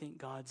 do you think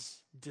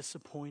God's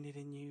disappointed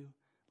in you,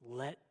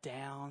 let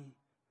down?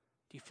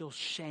 Do you feel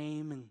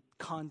shame and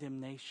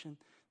condemnation?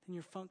 Then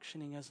you're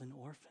functioning as an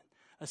orphan.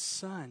 A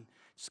son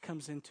just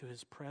comes into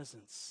his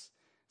presence,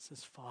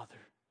 says,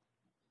 Father,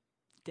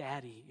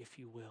 Daddy, if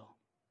you will.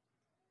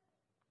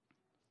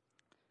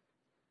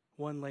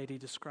 One lady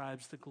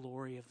describes the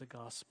glory of the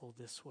gospel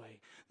this way: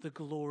 the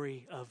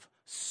glory of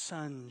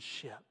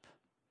sonship.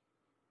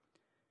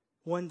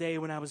 One day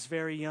when I was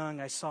very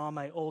young, I saw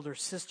my older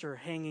sister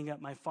hanging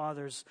up my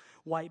father's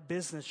white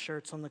business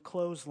shirts on the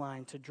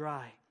clothesline to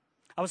dry.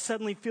 I was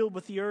suddenly filled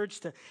with the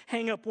urge to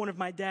hang up one of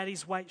my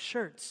daddy's white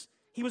shirts.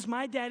 He was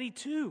my daddy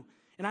too,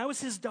 and I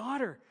was his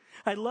daughter.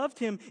 I loved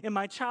him in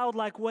my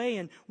childlike way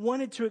and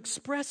wanted to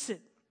express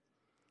it.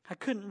 I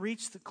couldn't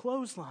reach the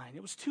clothesline.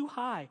 It was too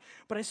high,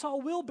 but I saw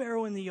a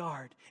wheelbarrow in the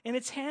yard, and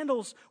its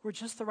handles were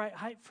just the right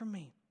height for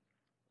me.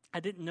 I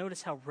didn't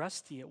notice how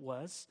rusty it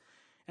was,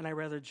 and I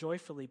rather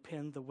joyfully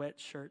pinned the wet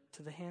shirt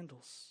to the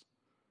handles.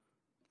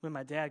 When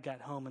my dad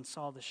got home and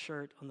saw the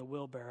shirt on the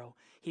wheelbarrow,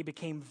 he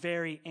became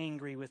very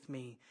angry with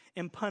me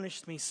and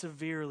punished me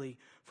severely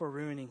for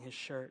ruining his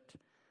shirt.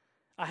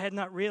 I had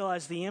not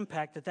realized the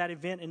impact that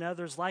event and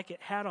others like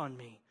it had on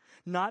me.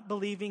 Not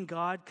believing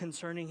God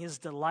concerning his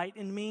delight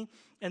in me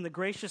and the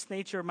gracious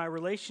nature of my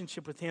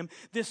relationship with him,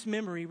 this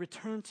memory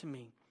returned to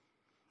me.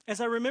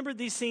 As I remembered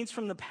these scenes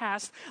from the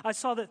past, I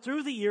saw that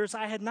through the years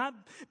I had not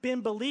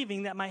been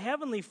believing that my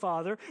heavenly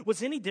Father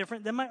was any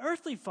different than my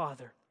earthly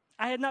father.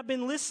 I had not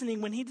been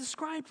listening when he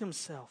described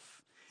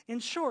himself. In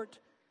short,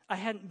 I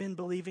hadn't been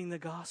believing the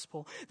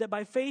gospel, that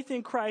by faith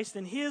in Christ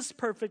and his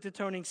perfect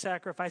atoning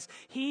sacrifice,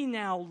 he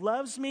now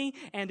loves me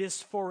and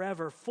is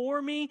forever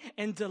for me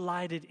and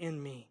delighted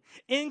in me.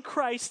 In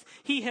Christ,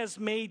 he has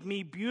made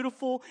me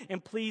beautiful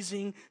and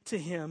pleasing to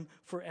him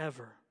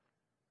forever.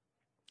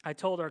 I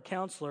told our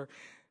counselor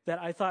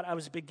that I thought I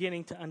was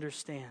beginning to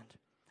understand.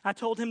 I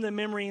told him the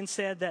memory and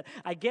said that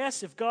I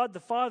guess if God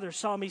the Father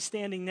saw me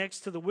standing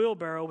next to the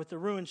wheelbarrow with the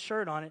ruined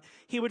shirt on it,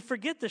 he would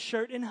forget the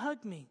shirt and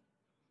hug me.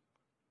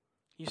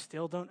 You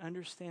still don't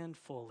understand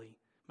fully,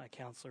 my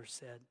counselor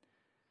said.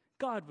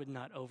 God would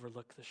not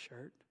overlook the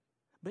shirt,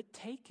 but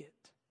take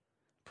it,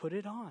 put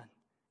it on,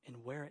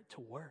 and wear it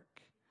to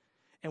work.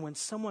 And when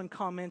someone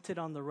commented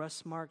on the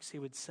rust marks, he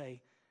would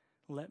say,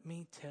 let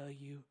me tell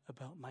you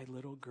about my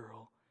little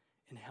girl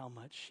and how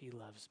much she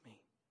loves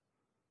me.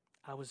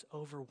 I was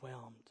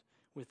overwhelmed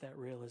with that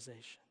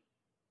realization.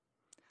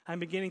 I'm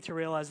beginning to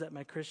realize that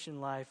my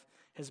Christian life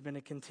has been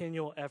a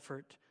continual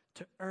effort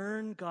to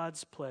earn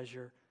God's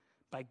pleasure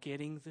by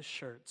getting the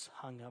shirts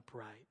hung up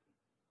right.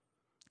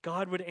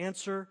 God would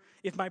answer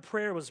if my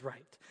prayer was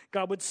right.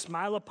 God would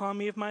smile upon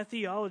me if my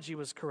theology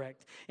was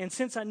correct. And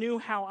since I knew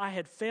how I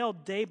had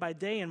failed day by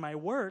day in my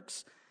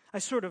works, I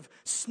sort of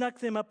snuck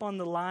them up on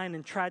the line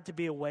and tried to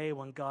be away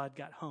when God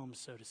got home,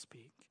 so to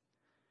speak.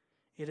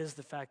 It is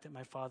the fact that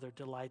my Father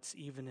delights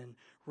even in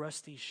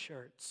rusty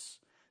shirts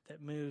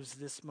that moves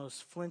this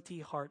most flinty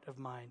heart of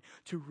mine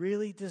to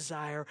really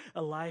desire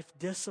a life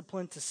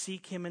disciplined to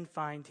seek him and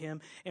find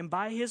him, and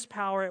by his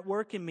power at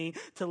work in me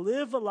to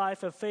live a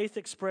life of faith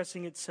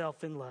expressing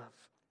itself in love.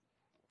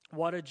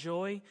 What a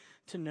joy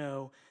to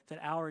know that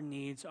our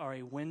needs are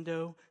a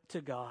window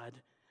to God,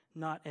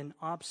 not an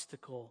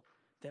obstacle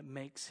that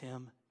makes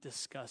him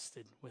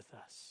disgusted with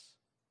us.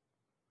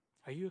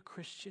 Are you a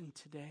Christian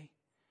today?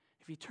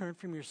 If you turn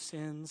from your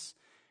sins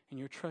and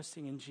you're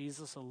trusting in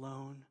Jesus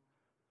alone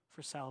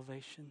for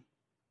salvation,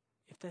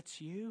 if that's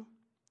you,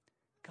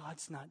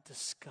 God's not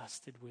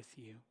disgusted with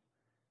you.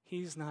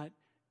 He's not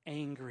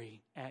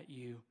angry at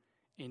you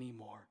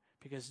anymore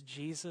because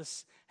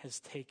Jesus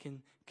has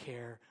taken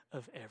care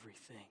of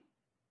everything.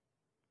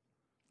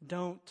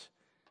 Don't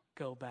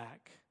go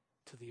back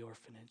to the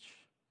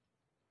orphanage.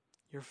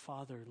 Your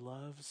Father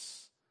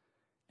loves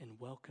and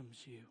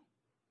welcomes you.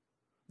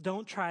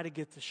 Don't try to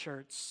get the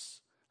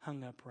shirts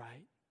hung up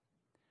right.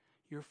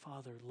 Your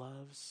Father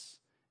loves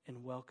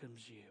and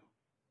welcomes you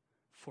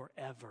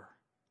forever.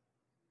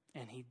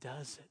 And he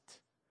does it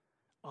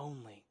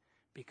only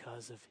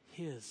because of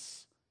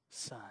his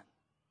Son.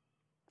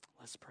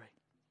 Let's pray.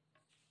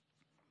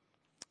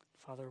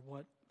 Father,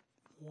 what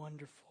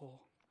wonderful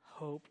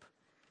hope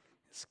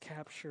is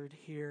captured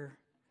here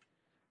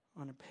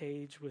on a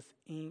page with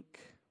ink.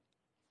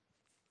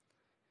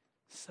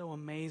 So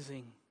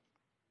amazing.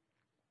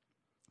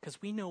 Because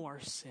we know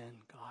our sin,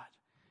 God.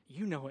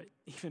 You know it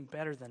even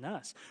better than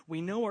us. We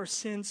know our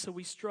sin, so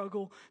we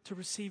struggle to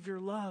receive your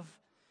love.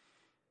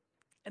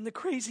 And the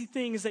crazy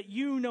thing is that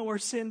you know our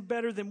sin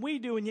better than we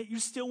do, and yet you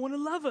still want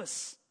to love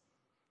us.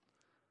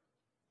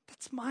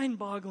 That's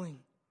mind-boggling.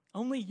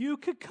 Only you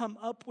could come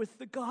up with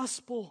the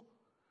gospel.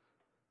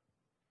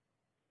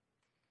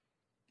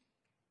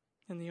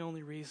 And the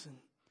only reason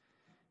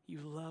you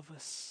love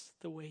us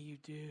the way you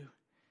do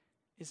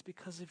is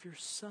because of your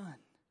Son,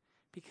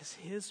 because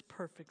his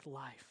perfect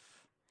life,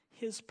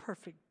 his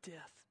perfect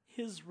death,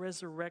 his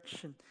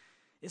resurrection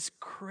is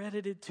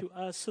credited to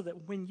us so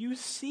that when you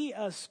see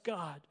us,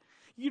 God,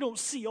 you don't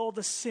see all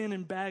the sin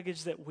and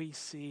baggage that we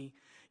see.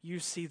 You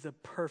see the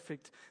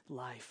perfect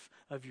life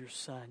of your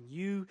Son.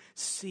 You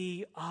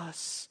see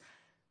us.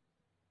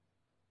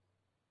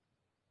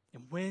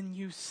 And when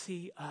you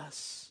see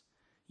us,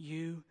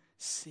 you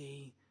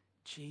see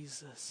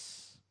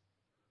Jesus.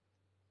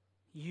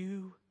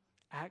 You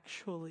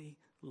actually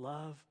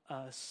love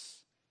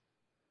us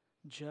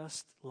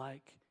just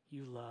like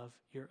you love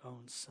your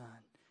own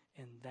Son.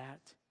 And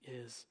that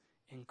is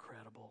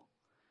incredible.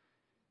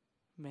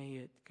 May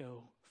it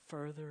go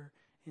further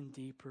and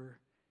deeper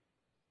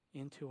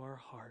into our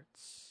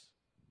hearts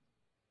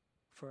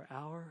for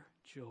our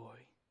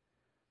joy,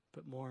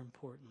 but more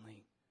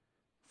importantly,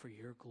 for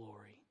your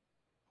glory.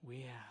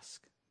 We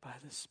ask by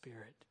the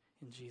Spirit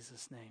in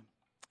Jesus' name.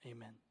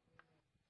 Amen.